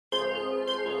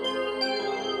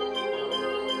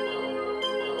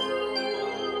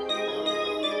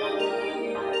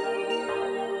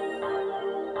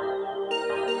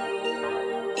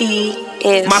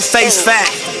My face fat,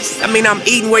 I mean I'm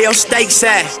eating where your steak's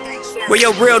at. Where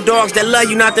your real dogs that love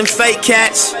you, not them fake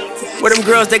cats. Where them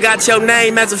girls that got your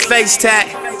name as a face tat.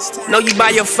 Know you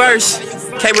by your first,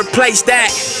 can't replace that.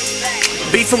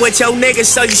 Beefing with your niggas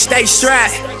so you stay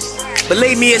strapped.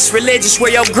 Believe me, it's religious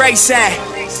where your grace at.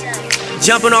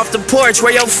 Jumping off the porch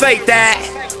where your faith at.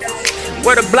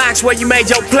 Where the blocks where you made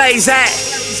your plays at.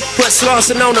 Put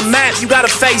Slauson on the map, you gotta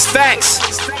face facts.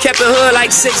 Kept the hood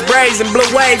like 6 braids and blue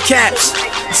wave caps.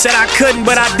 Said I couldn't,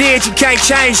 but I did, you can't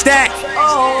change that.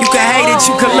 You can hate it,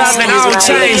 you can love it, I don't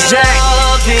change that.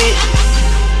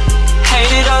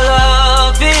 Hate it or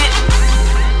love it,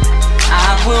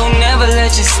 I will never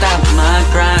let you stop my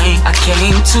grind. I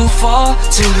came too far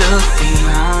to look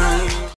behind.